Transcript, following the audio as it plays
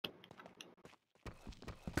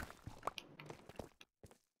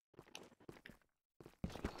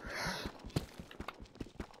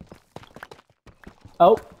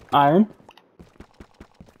Oh, iron.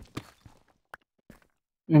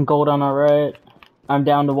 And gold on our right. I'm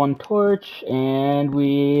down to 1 torch, and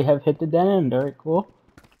we have hit the dead end. Alright, cool.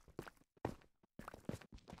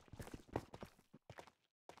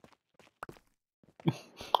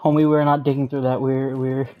 Homie, we're not digging through that.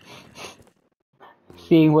 We're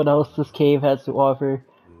seeing what else this cave has to offer.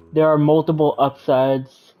 There are multiple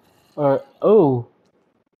upsides. Oh,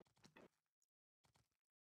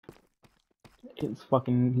 it's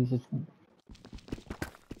fucking. He's just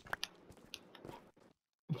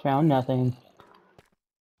found nothing.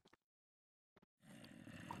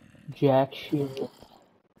 Jack shit.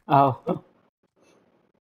 Oh,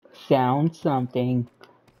 sound something.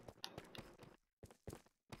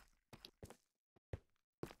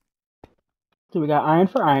 So we got iron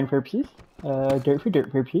for iron purposes. Dirt for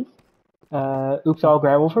dirt purposes. Oops, all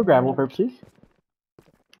gravel for gravel purposes.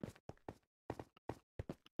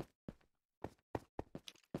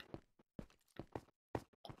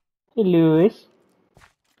 Hey, Lewis.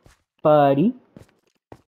 Buddy.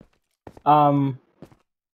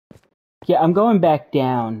 Yeah, I'm going back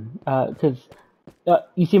down, cause,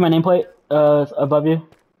 you see my nameplate, above you?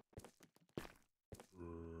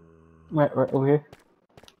 Right over here.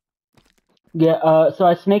 Yeah, so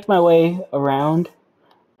I snaked my way around.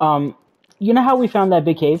 You know how we found that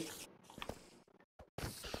big cave?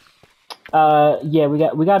 Yeah, we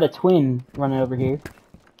got a twin running over here.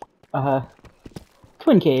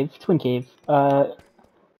 Twin cave.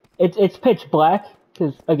 It's pitch black,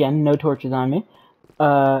 cause, again, no torches on me.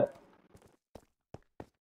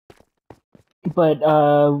 But,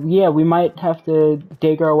 yeah, we might have to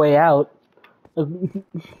dig our way out.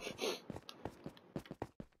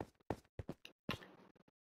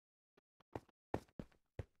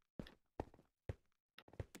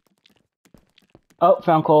 Oh,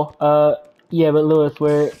 found coal. Yeah, but Lewis,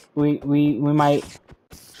 we might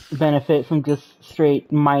benefit from just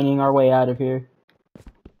straight mining our way out of here.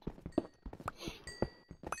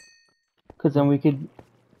 Cause then we could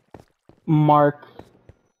mark.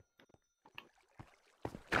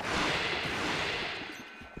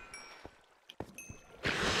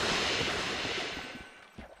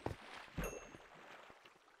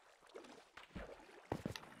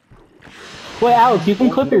 Wait, Alex, you can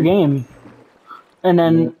clip your game. And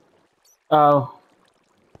then, oh.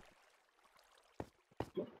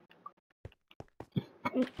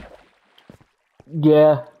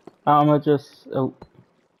 Yeah, I'm gonna just, oh.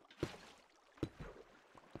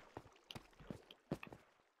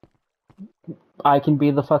 I can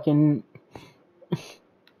be the fucking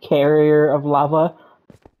carrier of lava.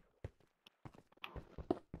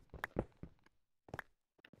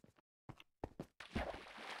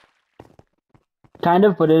 Kind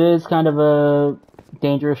of, but it is kind of a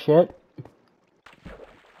dangerous shit.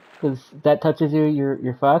 Cause that touches you,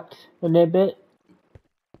 you're fucked a little bit.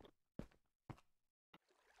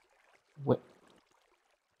 What?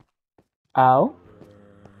 Ow.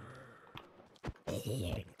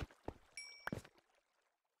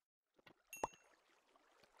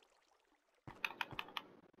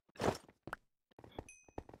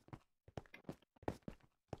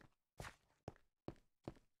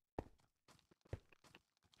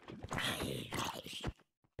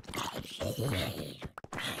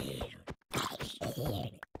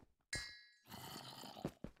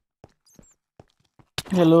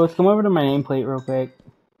 Hey Lewis, come over to my nameplate real quick.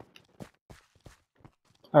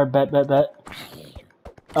 Or bet.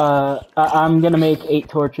 I'm gonna make 8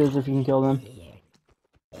 torches if you can kill them.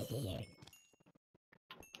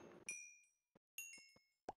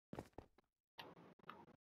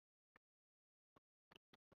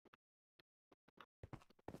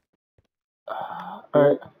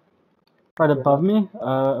 Alright. Right above me?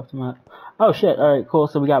 Up to my... Oh shit, alright, cool,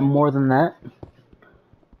 so we got more than that.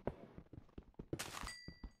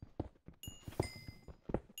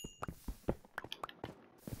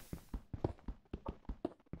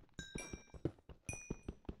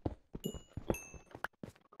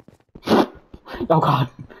 Oh god.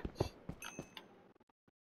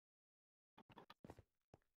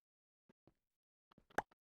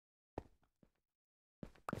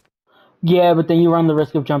 Yeah, but then you run the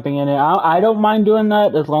risk of jumping in it. I don't mind doing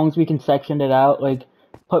that as long as we can section it out, like,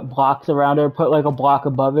 put blocks around it, or put like a block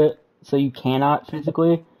above it, so you cannot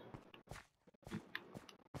physically.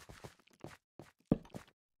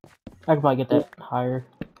 I could probably get that higher.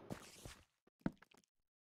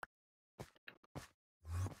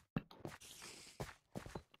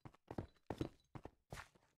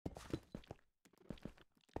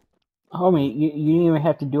 Homie, you didn't even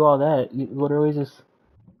have to do all that. You literally just...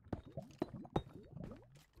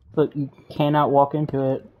 Look, you cannot walk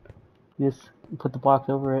into it. You just put the blocks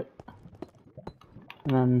over it.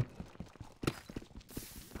 And then...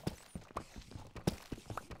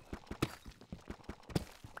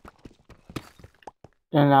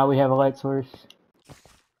 And now we have a light source.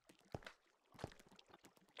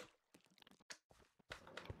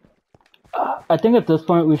 I think at this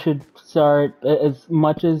point we should start, as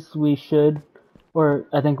much as we should, or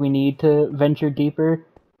I think we need to venture deeper.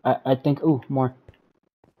 I think, ooh, more.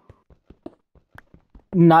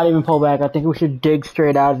 Not even pull back. I think we should dig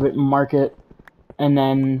straight out of it and mark it, and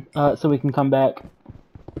then, so we can come back.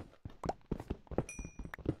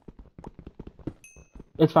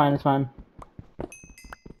 It's fine, it's fine.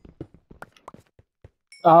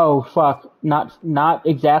 Oh, fuck. Not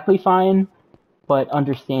exactly fine, but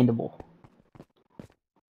understandable.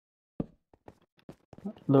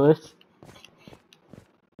 Lewis?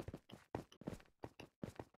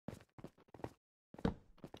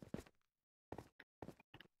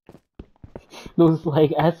 Lewis,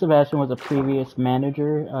 like, as Sebastian was a previous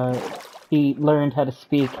manager, he learned how to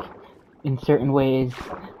speak in certain ways.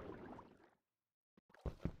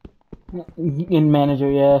 In manager,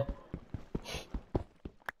 yeah.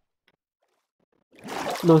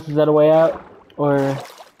 Lewis, is that a way out? Or...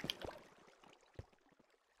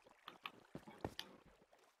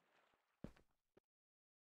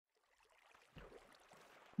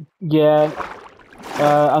 Yeah.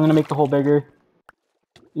 I'm gonna make the hole bigger.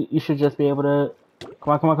 You should just be able to...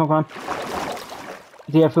 Come on, come on, come on.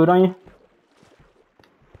 Do you have food on you?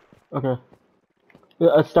 Okay.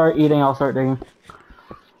 Start eating, I'll start digging.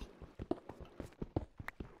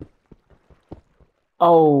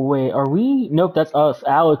 Oh, wait, are we? Nope, that's us.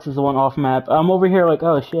 Alex is the one off map. I'm over here like,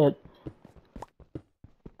 oh shit.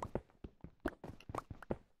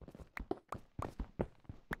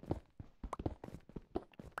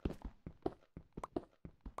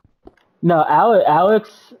 No,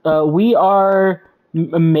 Alex, we are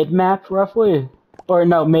mid-map, roughly. Or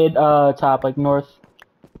no, top, like north.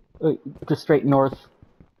 Just straight north.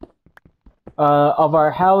 Of our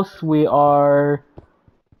house, we are...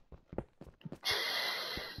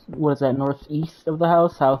 What is that, northeast of the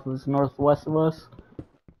house? South is northwest of us.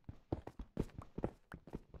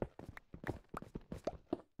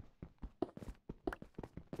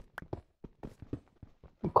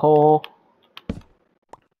 Coal.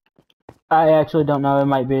 I actually don't know, it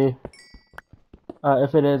might be.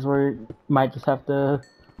 If it is, we might just have to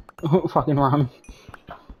fucking run.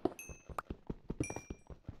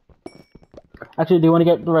 Actually, do you want to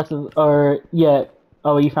get the rest of, or, yeah.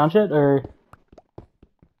 Oh, you found shit, or?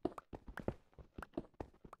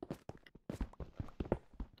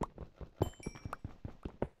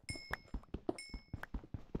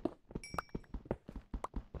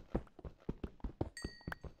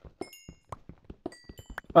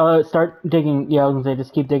 Start digging, yeah, I was gonna say,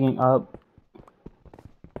 just keep digging up.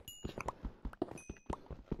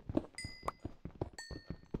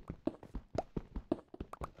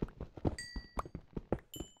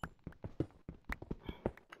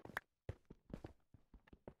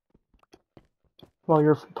 While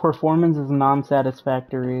your performance is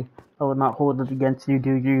non-satisfactory, I would not hold it against you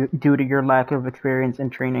due to your lack of experience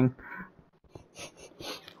and training.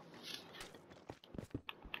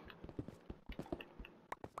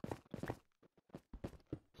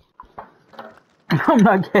 I'm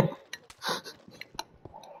not kidding.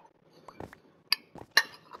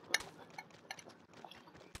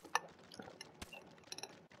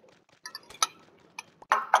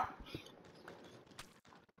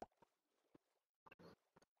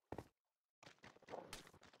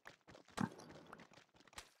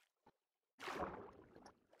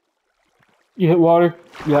 You hit water?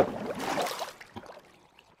 Yep.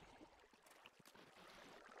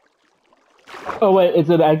 Oh wait, is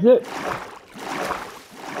it exit?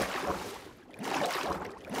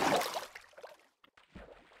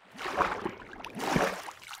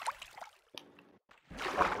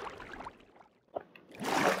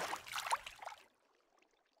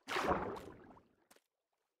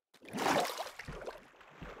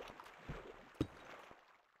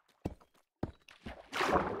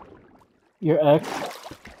 Your X?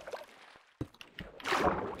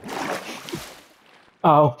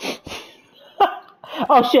 Oh.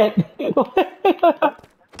 Oh shit!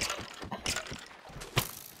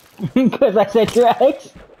 Because I said your X?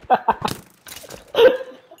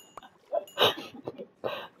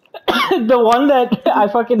 The one that I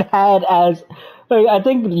fucking had as... Like, I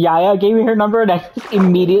think Yaya gave me her number and I just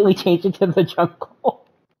immediately changed it to the jungle.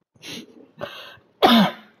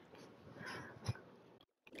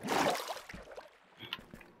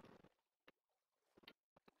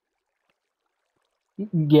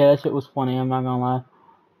 Yeah, that shit was funny, I'm not gonna lie.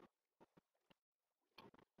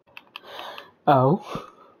 Oh.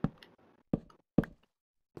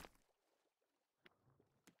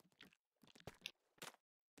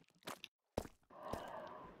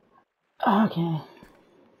 Okay.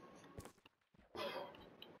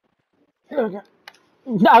 Okay.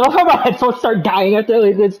 I love how my headphones start dying after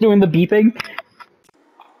it's doing the beeping.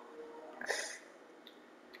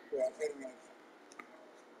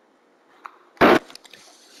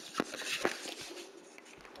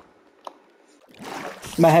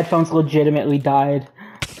 My headphones legitimately died.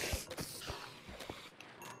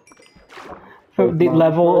 For the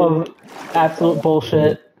level of absolute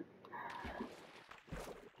bullshit.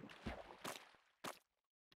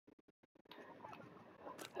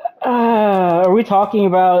 Are we talking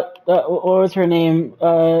about what was her name?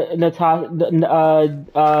 Natasha.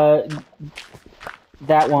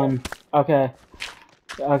 That one. Okay.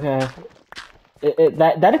 Okay.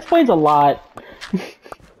 That explains a lot.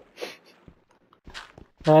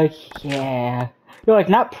 Like, yeah. You're like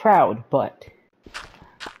not proud, but.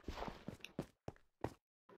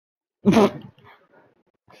 I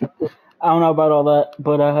don't know about all that,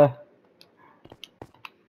 but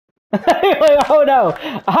like, oh no,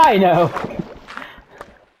 I know.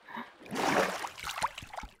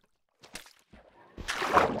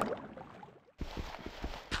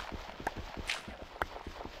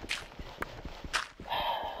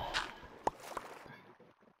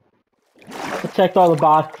 I checked all the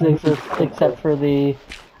boxes except for the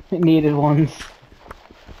needed ones.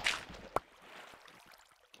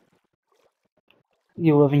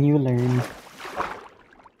 You live and you learn.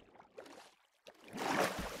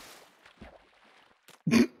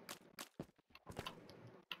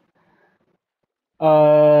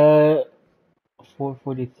 uh,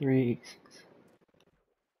 443.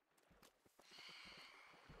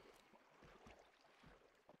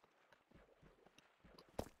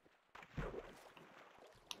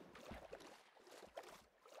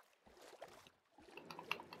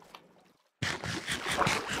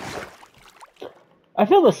 I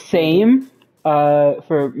feel the same,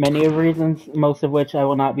 for many of reasons, most of which I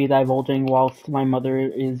will not be divulging whilst my mother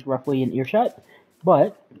is roughly in earshot,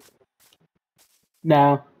 but,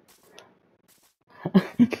 no.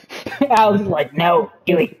 Alex is like, no,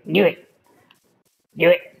 do it, do it. Do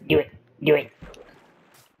it, do it, do it.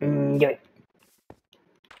 Do it.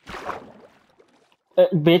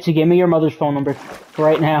 Bitch, give me your mother's phone number,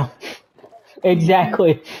 right now.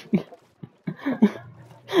 Exactly.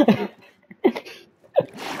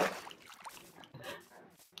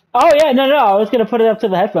 Oh yeah, no, I was gonna put it up to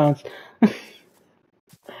the headphones.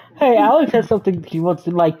 Hey, Alex has something he wants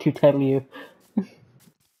to like to tell you.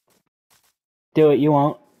 Do it, you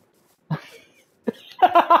won't.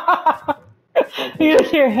 You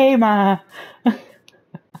just hear, hey ma.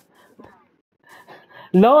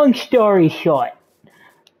 Long story short.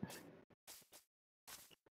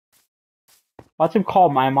 Watch him call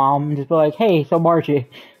my mom and just be like, hey, so Margie.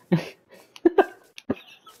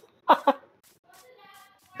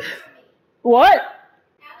 What?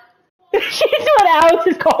 She's what Alex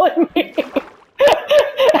is calling me.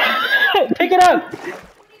 Pick it up.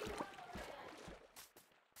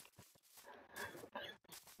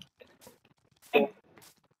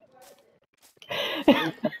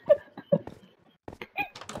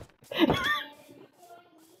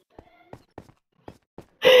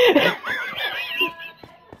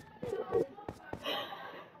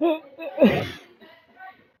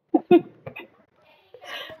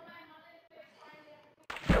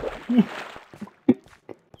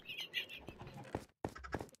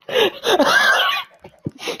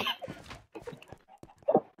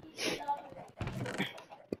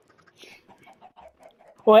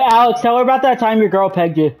 Wait, Alex, tell her about that time your girl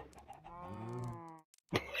pegged you.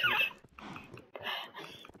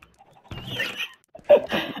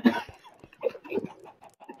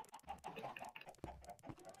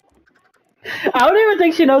 I don't even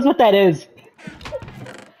think she knows what that is.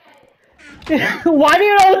 Why do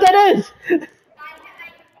you know what that is?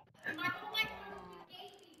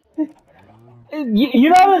 You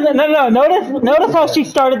know, no. Notice how she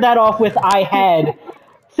started that off with "I had."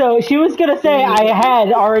 So she was gonna say, "I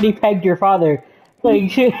had already pegged your father." Like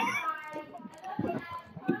she.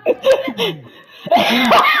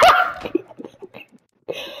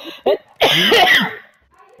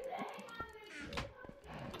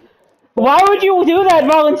 Why would you do that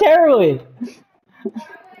voluntarily?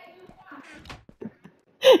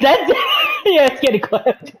 That's yeah, it's getting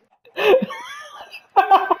clipped.